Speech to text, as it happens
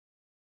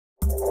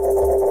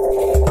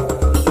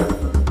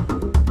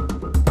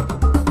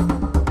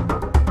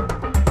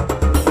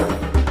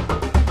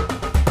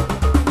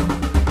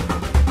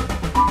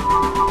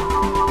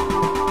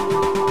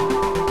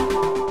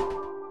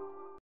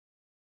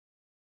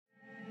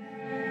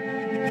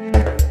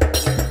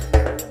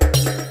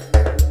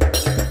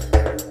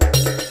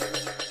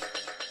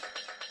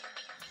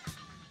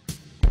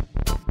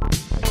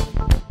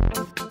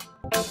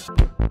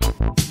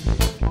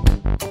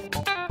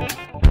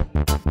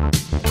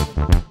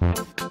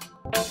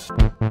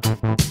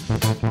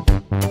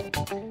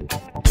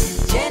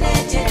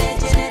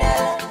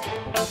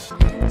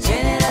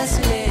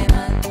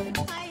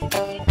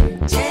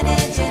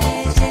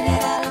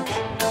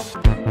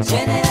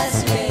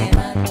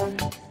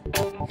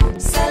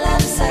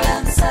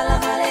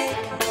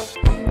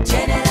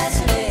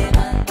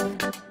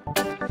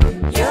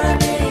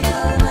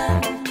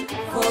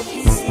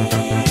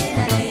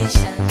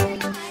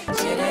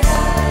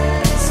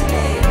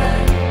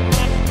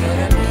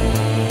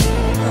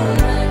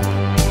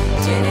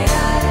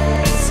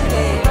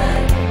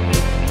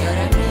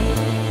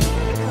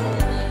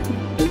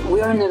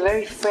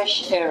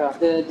fresh era.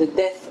 The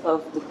death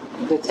of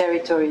the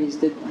territories,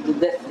 the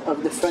death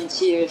of the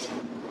frontiers.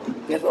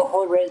 We have a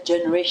whole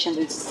generation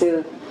that's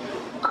still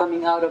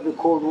coming out of the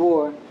Cold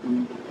War,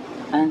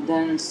 and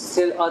then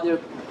still other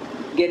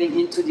getting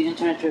into the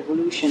internet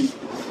revolution.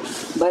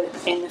 But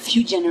in a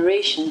few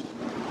generations,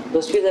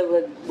 those people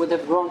that would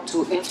have grown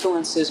to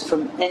influences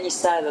from any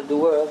side of the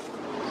world,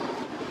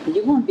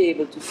 you won't be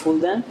able to fool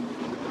them.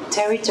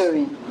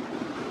 Territory,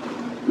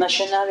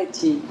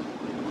 nationality,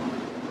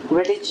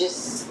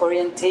 religious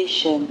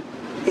orientation,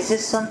 is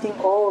just something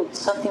old,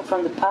 something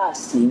from the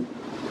past.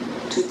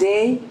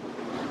 Today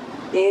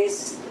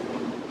is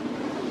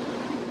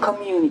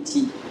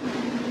community,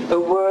 a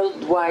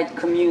worldwide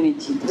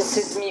community. This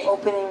is me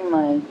opening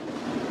my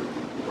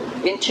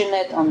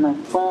internet on my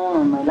phone,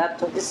 on my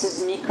laptop. This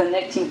is me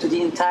connecting to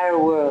the entire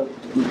world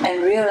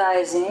and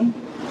realizing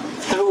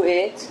through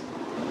it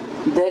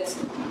that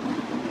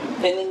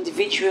an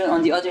individual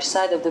on the other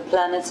side of the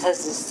planet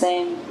has the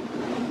same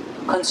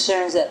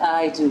concerns that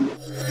I do.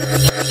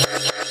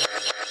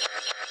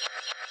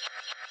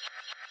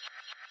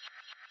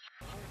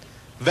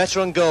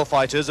 Veteran girl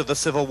fighters of the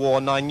Civil War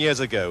 9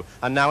 years ago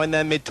are now in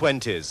their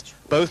mid-20s.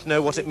 Both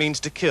know what it means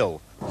to kill.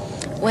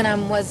 When I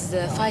was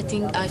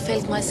fighting, I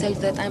felt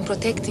myself that I'm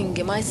protecting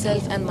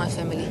myself and my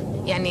family.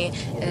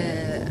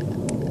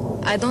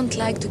 I don't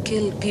like to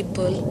kill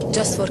people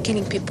just for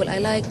killing people. I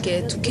like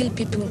to kill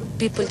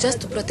people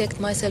just to protect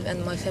myself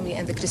and my family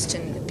and the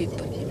Christian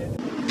people.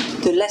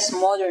 The less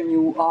modern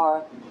you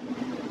are,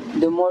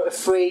 the more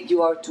afraid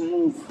you are to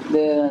move.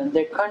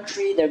 Their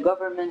country, their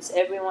governments,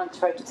 everyone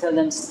try to tell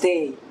them,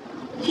 stay.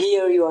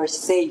 Here you are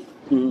safe.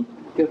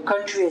 Your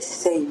country is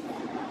safe.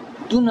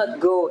 Do not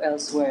go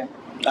elsewhere.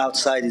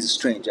 Outside is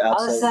strange.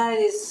 Outside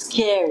is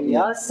scary.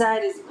 Yeah.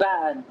 Outside is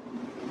bad.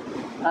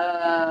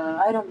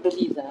 I don't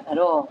believe that at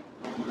all.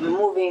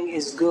 Moving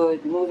is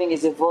good. Moving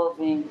is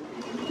evolving.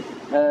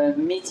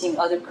 Meeting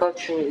other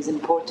culture is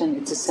important.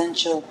 It's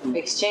essential.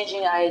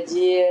 Exchanging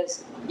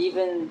ideas,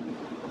 even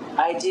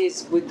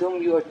ideas with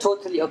whom you are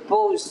totally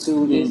opposed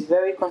to, is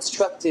very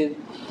constructive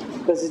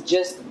because it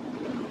just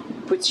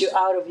puts you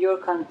out of your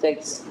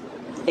context.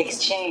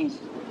 Exchange.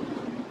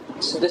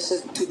 So this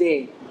is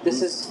today.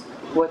 This is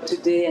what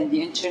today and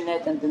the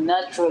internet and the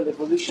natural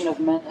evolution of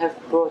man have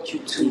brought you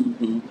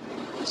to.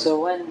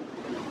 So when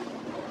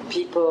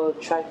people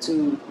try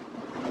to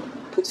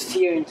put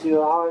fear into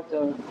your heart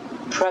or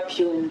trap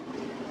you in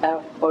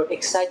or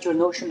excite your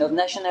notion of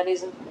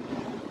nationalism,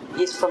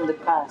 is from the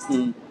past.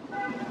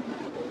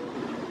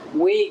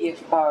 We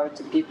give power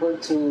to people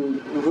to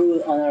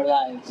rule on our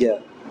lives. Yeah.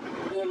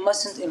 We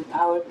mustn't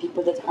empower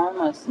people that harm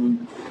us.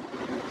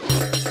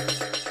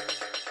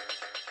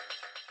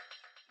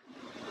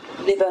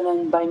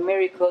 Lebanon, by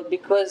miracle,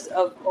 because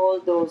of all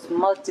those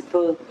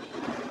multiple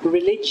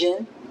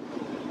religions,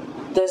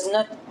 does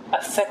not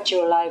affect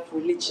your life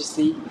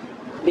religiously,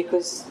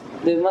 because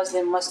the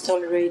Muslim must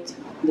tolerate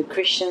the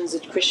Christians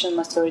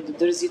must tolerate the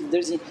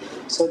Durzi,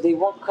 so they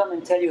won't come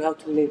and tell you how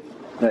to live.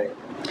 Right.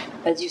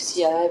 As you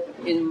see, I have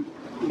in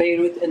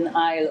Beirut an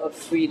Isle of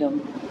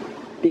Freedom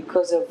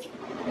because of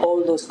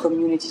all those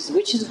communities,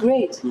 which is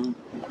great.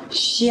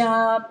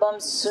 Shia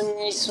bumps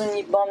Sunni,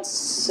 Sunni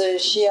bumps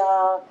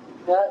Shia.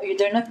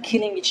 They're not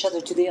killing each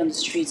other today on the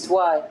streets.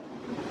 Why?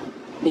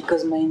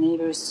 Because my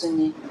neighbor is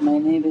Sunni, my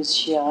neighbor is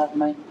Shia.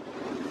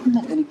 I'm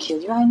not going to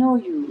kill you. I know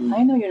you.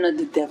 I know you're not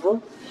the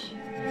devil.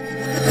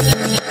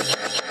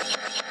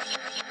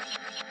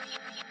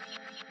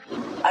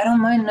 I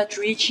don't mind not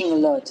reaching a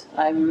lot.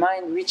 I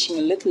mind reaching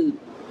a little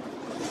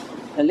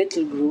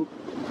group.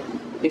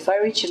 If I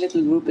reach a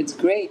little group, it's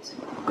great,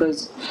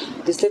 because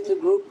this little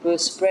group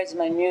spreads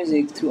my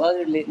music through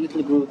other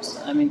little groups.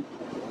 I mean,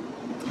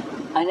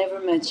 I never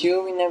met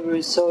you, we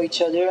never saw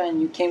each other, and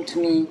you came to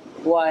me.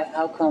 Why?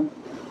 How come?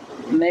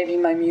 Maybe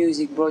my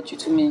music brought you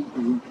to me.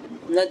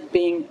 Not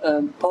being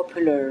a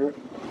popular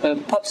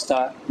pop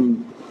star,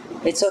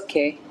 it's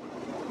okay.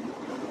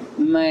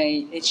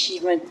 My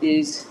achievement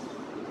is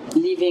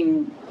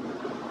leaving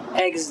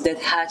eggs that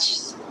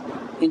hatch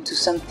into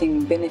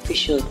something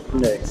beneficial.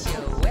 Nice. Put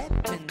your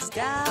weapons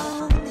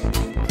down.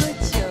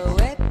 Put your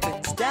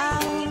weapons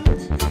down.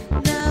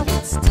 Now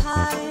it's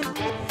time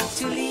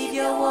to leave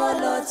your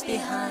warlords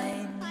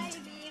behind.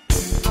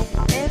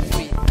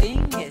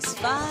 Everything is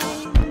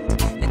fine,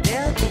 and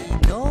there'll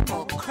be no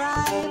more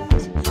crime.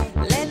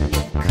 Let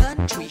the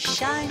country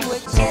shine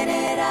with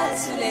General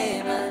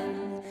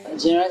Suleiman.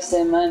 General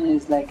Suleiman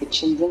is like a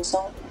children's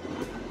song.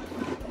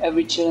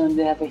 Every children,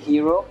 they have a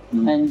hero,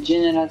 and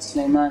General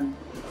Suleiman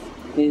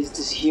is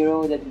this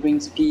hero that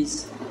brings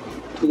peace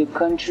to the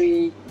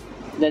country,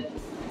 that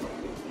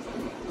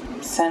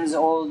sends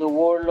all the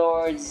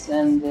warlords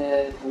and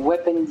the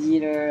weapon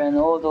dealer and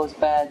all those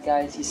bad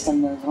guys, he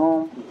sends them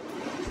home,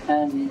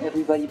 and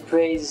everybody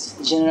praise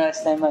General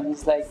Suleiman.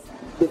 He's like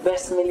the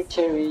best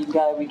military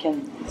guy we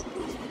can.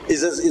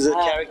 Is this a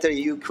character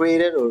you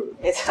created, or?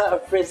 It's our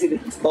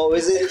president. Oh,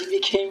 is it? He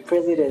became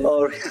president.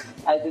 Oh.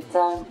 At the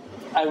time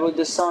I wrote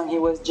the song, he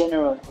was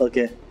general.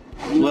 Okay.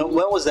 When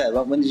was that?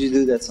 When did you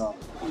do that song?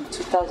 In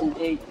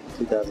 2008.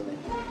 2008.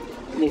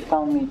 they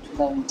found me in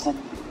 2010.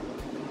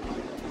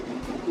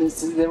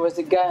 There was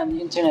a guy on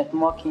the internet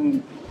mocking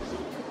me.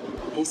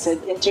 He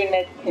said,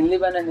 internet in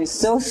Lebanon is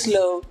so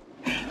slow.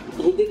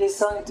 He did a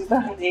song in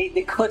 2008,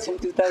 they caught him in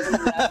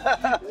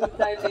 2009. Every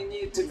time they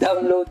needed to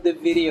download the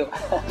video.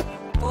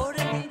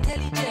 Foreign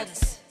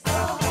intelligence, go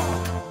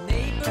home.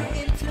 Neighbor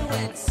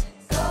influence,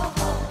 go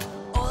home.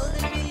 All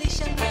the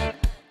militiamen,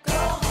 go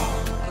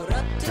home.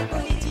 Corrupted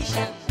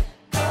politician,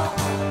 go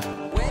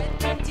home.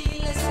 Weapon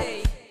dealer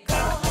say, go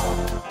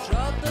home.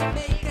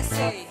 Troublemaker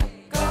say,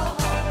 go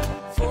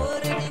home.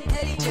 Foreign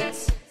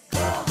intelligence, go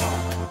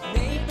home.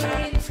 Neighbor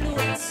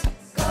influence,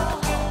 go home.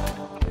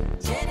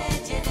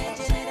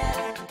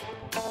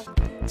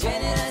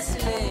 General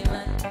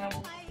Suleiman.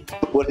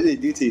 What did they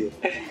do to you?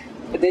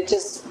 They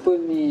just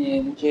put me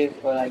in jail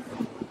for like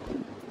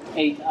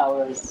 8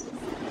 hours.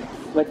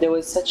 But there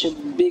was such a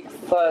big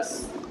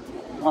fuss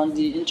on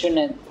the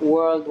internet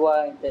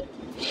worldwide that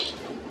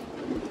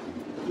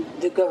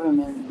the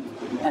government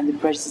and the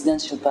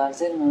presidential palace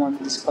didn't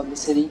want this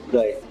publicity.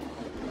 Right.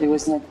 It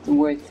was not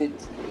worth it.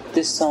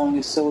 This song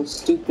is so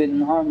stupid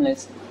and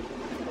harmless.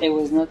 It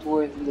was not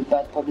worth the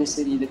bad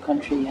publicity the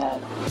country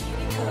had.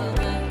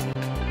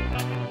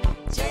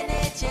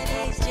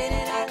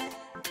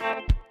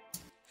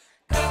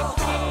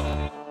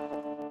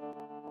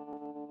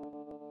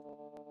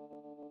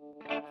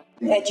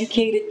 An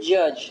educated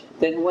judge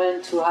that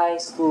went to high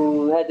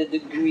school, had a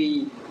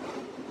degree,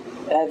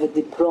 had a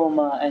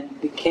diploma, and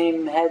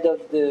became head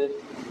of the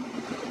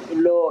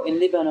law in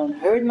Lebanon,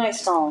 heard my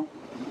song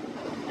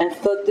and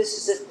thought this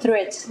is a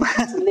threat to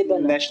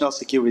Lebanon. National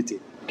security.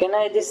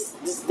 Does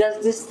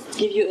this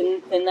give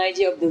you an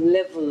idea of the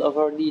level of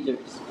our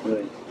leaders?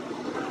 Right.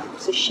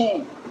 It's a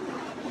shame.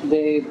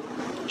 They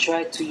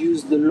tried to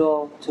use the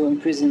law to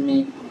imprison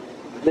me.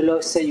 The law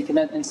said you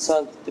cannot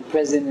insult the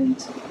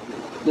president.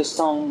 The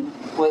song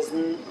was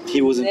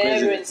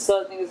never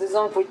insulting. It's a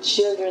song for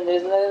children.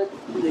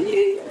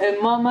 A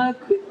mama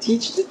could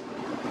teach the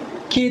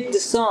kid the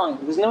song.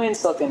 There was no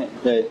insult in it.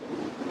 Right.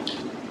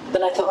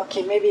 Then I thought,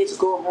 okay, maybe it's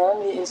go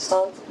home, the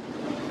insult.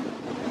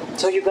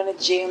 So you're gonna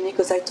jail me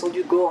because I told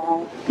you go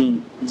home.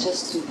 It's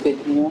just stupid,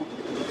 you know.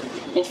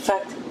 In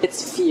fact,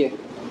 it's fear.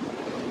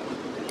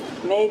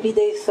 Maybe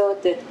they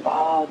thought that,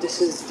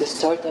 this is the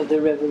start of the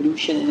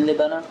revolution in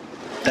Lebanon.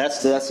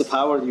 That's the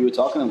power you were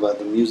talking about.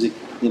 The music,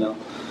 you know,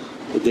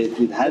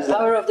 it has the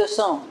power of the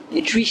song.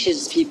 It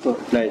reaches people.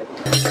 Right.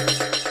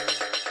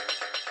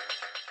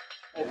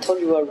 I told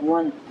you are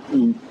one.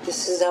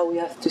 This is how we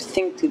have to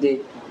think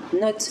today.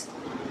 Not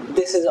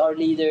this is our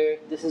leader,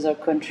 this is our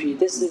country.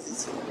 This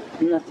is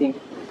nothing.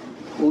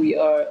 We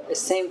are a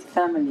same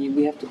family.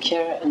 We have to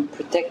care and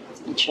protect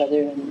each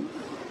other. And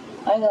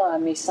I know I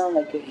may sound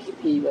like a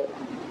hippie, but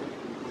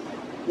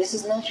this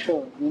is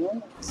natural, you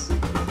know?